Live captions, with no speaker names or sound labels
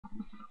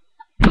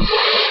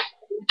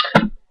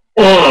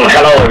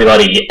Hello,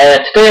 everybody.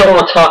 Today I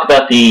want to talk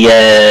about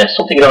the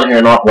something you don't hear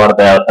an awful lot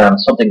about, and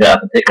something that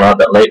I've been thinking a lot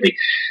about lately,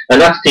 and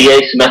that's the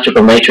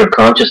asymmetrical nature of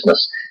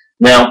consciousness.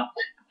 Now,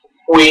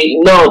 we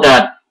know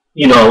that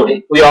we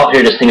all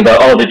hear this thing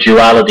about the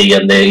duality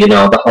and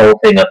the whole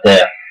thing of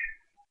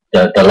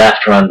the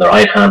left hand, the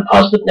right hand,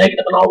 positive,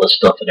 negative, and all this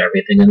stuff and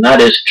everything, and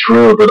that is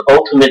true. But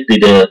ultimately,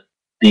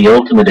 the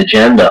ultimate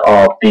agenda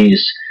of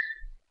these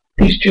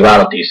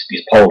dualities,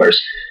 these polars,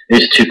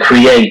 is to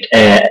create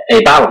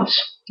a balance.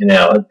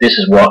 This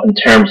is what, in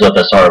terms of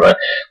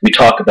we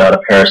talk about a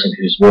person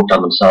who's worked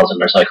on themselves in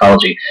their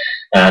psychology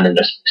and in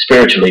their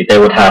spiritually, they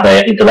would have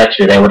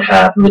intellectually,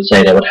 we would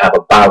say they would have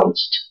a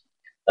balanced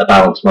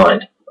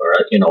mind,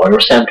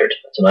 or centered.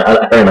 It's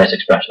a very nice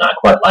expression. I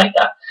quite like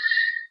that.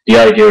 The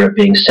idea of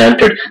being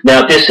centered.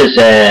 Now, this is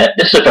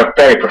a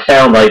very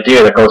profound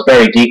idea that goes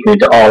very deeply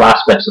into all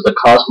aspects of the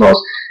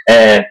cosmos.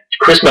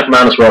 Chris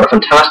McManus wrote a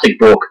fantastic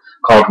book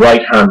called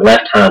Right Hand,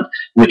 Left Hand,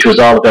 which was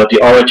all about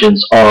the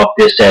origins of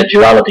this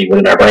duality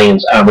within our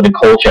brains and within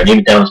culture, and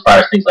even down as far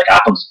as things like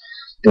atoms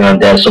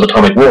and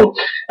subatomic world,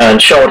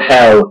 and showed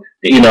how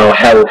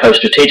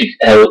strategic,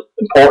 how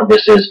important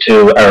this is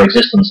to our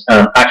existence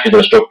and actually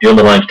the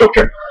underlying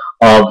structure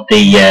of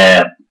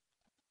the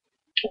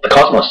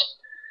cosmos.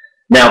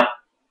 Now,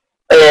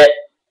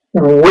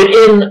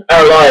 within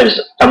our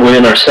lives and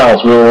within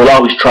ourselves, we will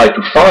always try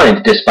to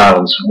find this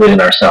balance within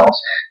ourselves.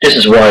 This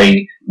is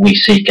why we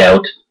seek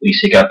out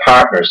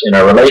partners in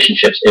our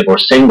relationships. If we're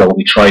single,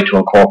 we try to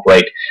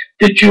incorporate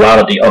the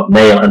duality of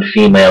male and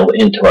female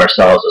into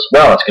ourselves as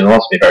well. It can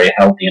also be very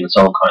healthy in its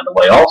own kind of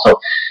way also.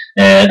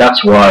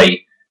 That's why,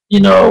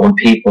 when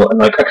people,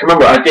 and I can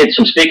remember I did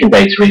some speaking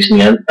dates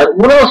recently, and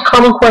one of those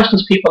common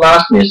questions people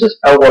ask me is this: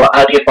 how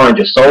do you find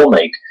your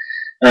soulmate?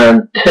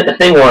 And the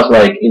thing was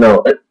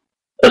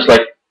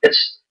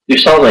it's your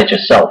soulmate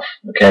yourself,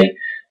 okay?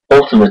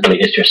 Ultimately,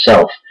 it's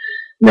yourself.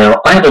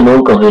 Now, I have an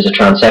uncle who's a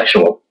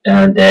transsexual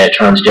and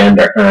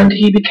transgender, and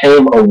he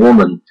became a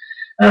woman.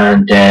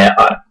 And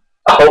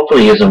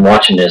hopefully he isn't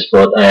watching this,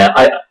 but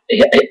I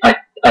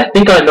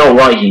think I know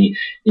why he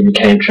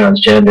became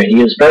transgender.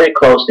 He was very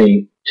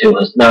closely to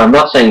his. Now, I'm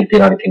not saying he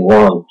did anything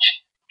wrong.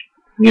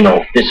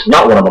 This is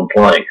not what I'm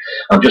implying.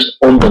 I'm just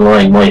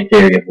underlying my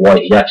theory of why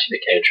he actually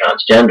became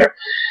transgender.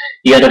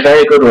 He had a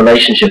very good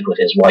relationship with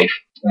his wife,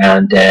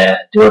 and they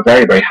were a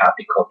very, very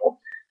happy couple.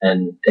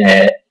 And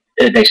they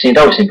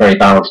always seemed very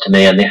balanced to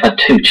me, and they had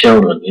 2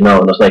 children, and I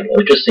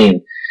was just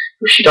seeing,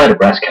 she died of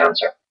breast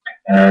cancer,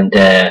 and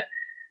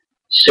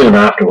soon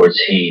afterwards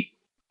he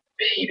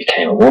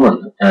became a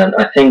woman, and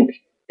I think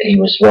he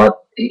was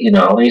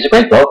he's a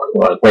great bloke,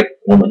 well, a great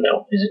woman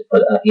now, he's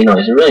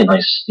a really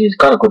nice, he's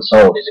got a good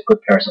soul, he's a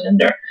good person in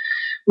there,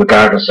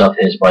 regardless of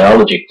his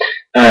biology,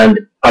 and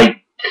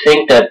I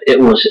think that it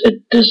was a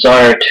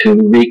desire to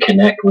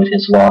reconnect with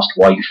his lost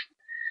wife,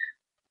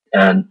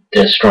 and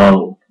the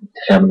strong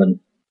feminine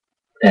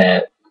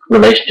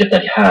relationship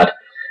that he had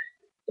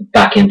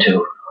back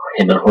into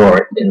him and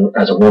her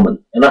as a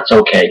woman, and that's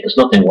okay. There's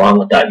nothing wrong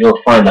with that.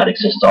 You'll find that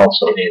exists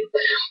also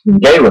in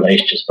gay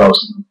relationships. Both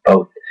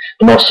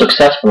the most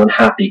successful and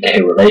happy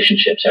gay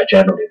relationships are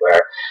generally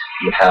where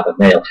you have a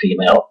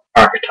male-female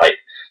archetype.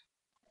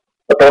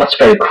 But that's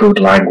very crude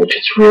language.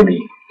 It's really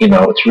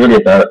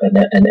about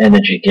an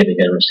energy giving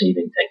and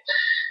receiving thing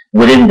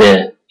within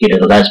either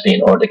the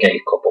lesbian or the gay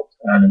couple,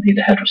 and indeed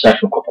the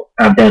heterosexual couple.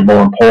 And then,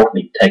 more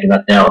importantly, taking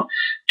that down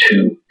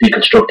to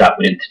deconstruct that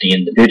within the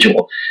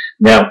individual.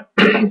 Now,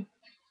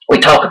 we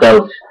talk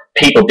about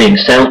people being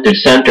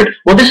centered.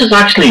 Well, this is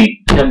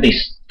actually can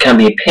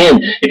be a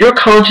pin.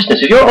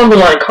 If your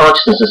underlying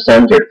consciousness is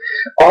centered,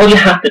 all you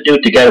have to do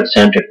to get it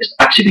centered is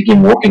actually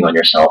begin working on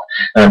yourself.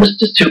 And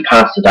there's 2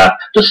 paths to that: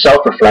 there's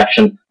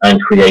self-reflection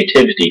and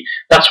creativity.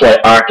 That's why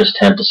artists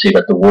tend to see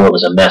that the world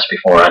is a mess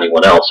before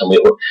anyone else, and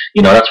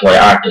that's why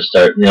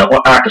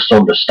artists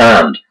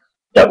understand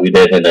that we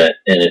live in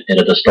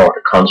a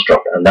distorted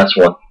construct, and that's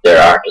what their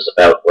art is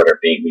about, whether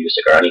it be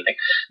music or anything.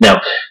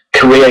 Now,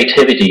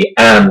 creativity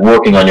and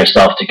working on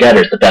yourself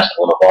together is the best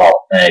one of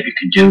all. If you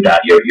can do that,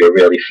 you're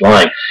really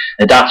flying.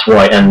 And that's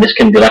why, and this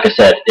can be, like I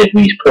said, if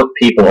we put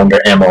people under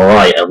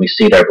MRI and we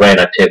see their brain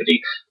activity,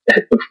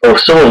 or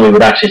someone we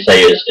would actually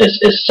say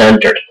is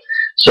centered,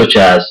 such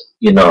as,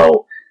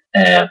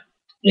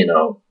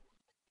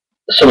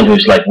 someone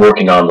who's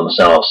working on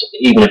themselves,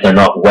 even if they're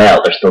not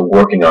well, they're still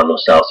working on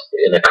themselves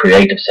in a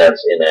creative sense,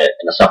 in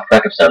a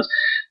self-reflective sense.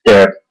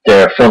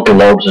 Their frontal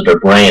lobes of their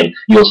brain,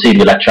 you'll see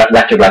the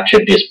electrical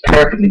activity is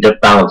perfectly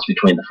balanced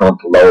between the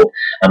frontal lobe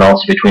and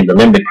also between the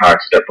limbic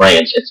parts of their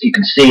brains. You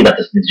can see that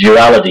there's the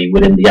duality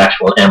within the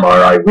actual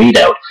MRI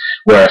readout,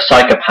 where a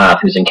psychopath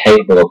who's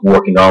incapable of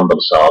working on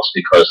themselves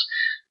because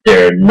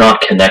they're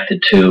not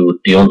connected to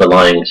the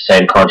underlying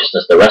same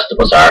consciousness the rest of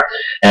us are.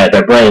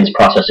 Their brains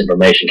process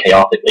information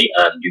chaotically,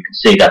 and you can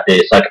see that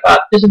the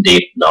psychopath is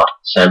indeed not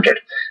centered.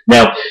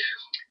 Now,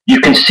 you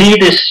can see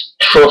this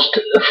trust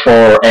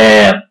for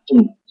the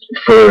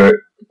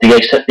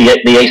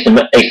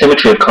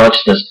asymmetry of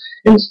consciousness,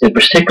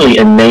 particularly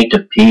in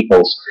native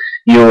peoples.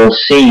 You will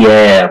see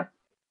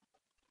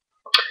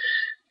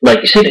like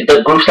you see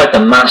the groups like the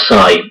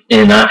Maasai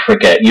in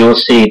Africa, you'll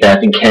see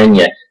that in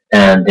Kenya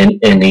and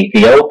in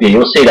Ethiopia,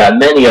 you'll see that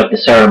many of the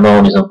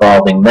ceremonies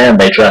involving men,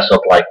 they dress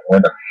up like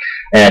women.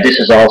 This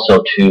is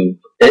also to,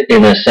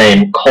 in the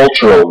same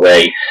cultural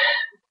way,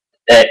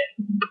 uh,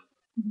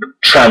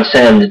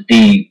 transcend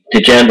the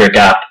gender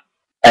gap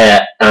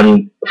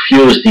and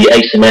fuse the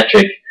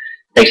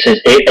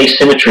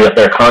asymmetry of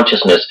their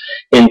consciousness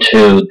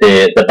into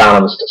the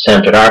balanced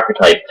centered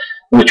archetype,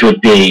 which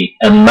would be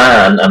a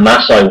man. A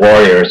Maasai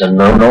warrior is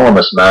an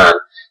enormous man.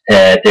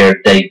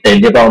 They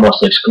live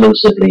almost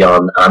exclusively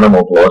on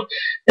animal blood.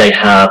 They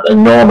have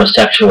enormous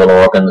sexual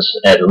organs,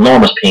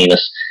 enormous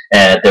penis.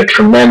 They're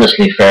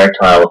tremendously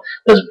fertile.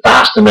 There's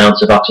vast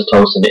amounts of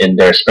oxytocin in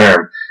their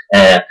sperm.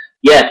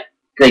 Yet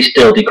they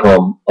still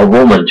become a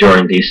woman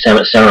during these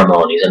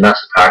ceremonies, and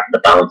that's part of the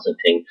balancing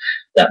thing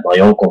that my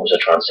uncle, who's a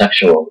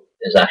transsexual,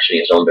 has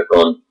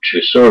undergone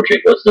through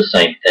surgery, but it's the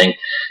same thing.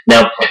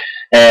 Now,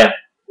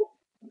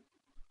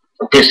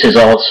 this is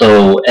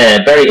also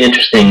very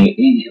interesting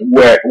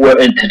where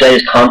in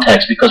today's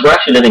context, because we're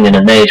actually living in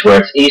an age where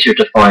it's easier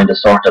to find a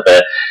sort of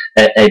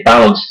a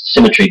balanced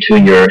symmetry to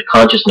your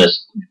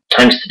consciousness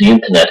thanks to the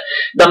internet.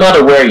 No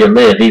matter where you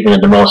live, even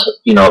in the most,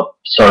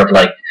 sort of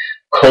like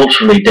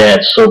culturally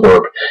dead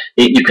suburb,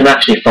 you can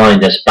actually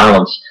find this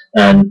balance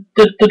and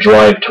the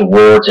drive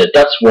towards it.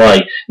 That's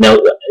why now,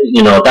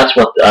 that's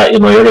what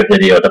in my other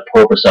video, the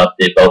purpose of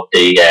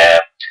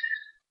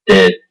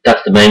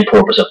that's the main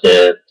purpose of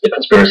the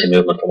conspiracy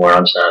movement, from where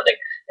I'm standing,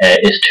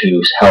 is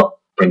to help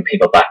bring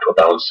people back to a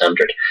balanced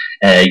centered.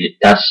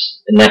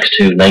 That's next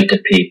to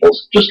native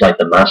peoples, just like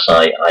the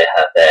Maasai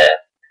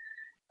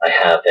I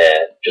have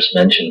just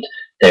mentioned.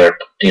 They're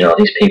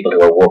these people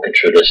who are working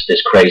through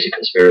this crazy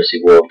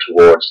conspiracy world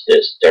towards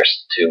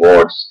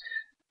towards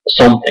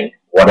something,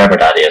 whatever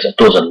that is. It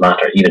doesn't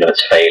matter, even if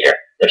it's failure.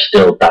 They're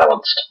still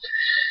balanced.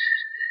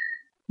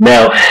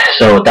 Now,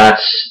 so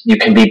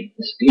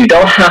you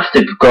don't have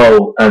to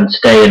go and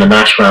stay in an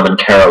ashram in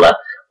Kerala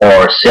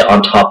or sit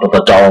on top of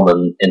a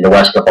dome in the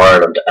west of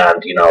Ireland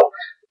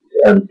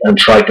and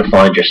try to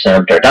find your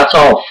center. That's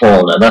all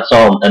fun and that's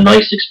all a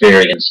nice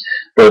experience,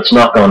 but it's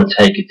not going to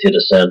take you to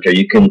the center.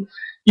 You can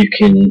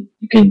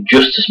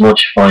just as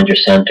much find your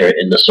center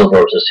in the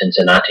suburbs of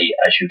Cincinnati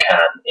as you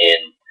can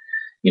in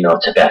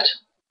Tibet.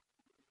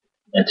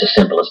 It's as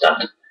simple as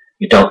that.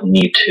 You don't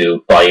need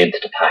to buy into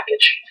the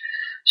package.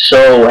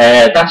 So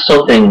that's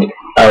something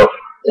to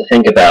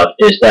think about,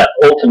 is that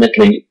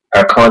ultimately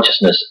our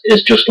consciousness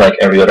is just like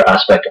every other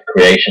aspect of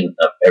creation,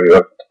 of every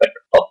other aspect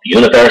of the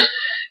universe,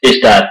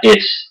 is that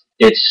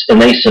it's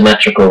an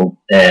asymmetrical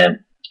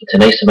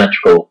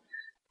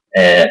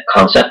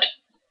concept,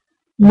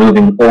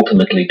 moving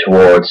ultimately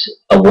towards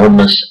a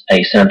oneness,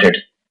 a centered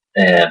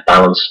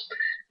balance.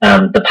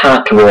 And the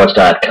path towards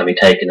that can be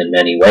taken in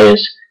many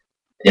ways.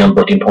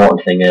 But the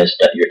important thing is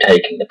that you're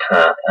taking the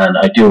path. And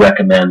I do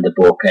recommend the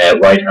book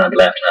Right Hand,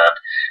 Left Hand,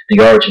 The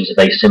Origins of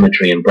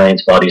Asymmetry in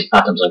Brains, Bodies,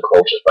 Atoms and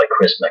Cultures by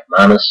Chris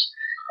McManus.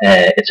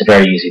 It's a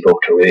very easy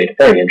book to read,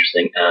 very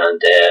interesting,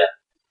 and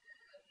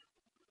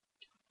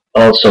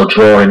also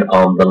drawing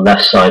on the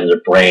left side of the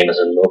brain is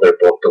another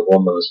book. The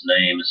woman's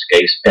name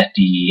escapes,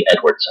 Betty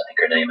Edwards, I think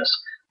her name is.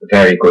 A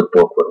very good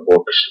book with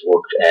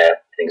worked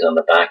things on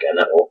the back, and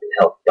that will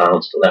help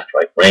balance the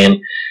left-right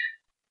brain.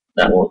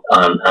 That will,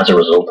 as a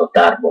result of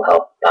that, will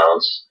help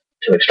balance,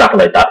 to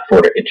extrapolate that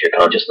further into your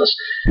consciousness,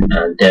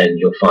 and then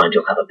you'll find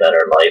you'll have a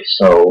better life.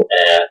 So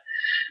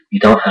you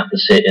don't have to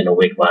sit in a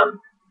wigwam,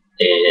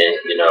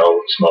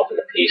 smoking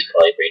a peace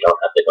pipe, or you don't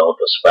have to go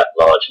into a sweat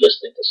lodge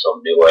listening to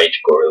some new age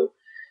guru,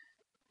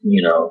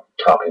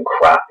 talking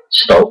crap,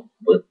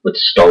 with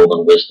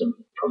stolen wisdom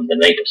from the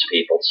natives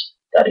peoples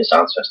that his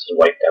ancestors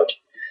wiped out.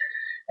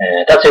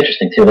 That's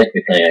interesting too. They could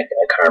be playing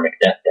a karmic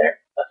debt there.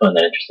 I find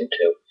that interesting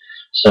too.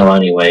 So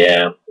anyway,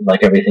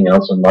 like everything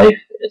else in life,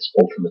 it's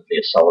ultimately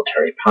a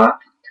solitary path,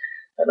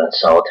 and that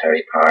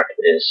solitary path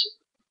is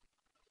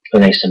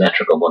an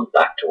asymmetrical one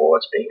back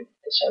towards being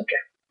the center.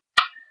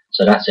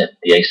 So that's it,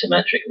 the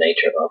asymmetric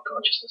nature of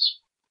consciousness.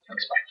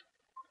 Thanks, bye.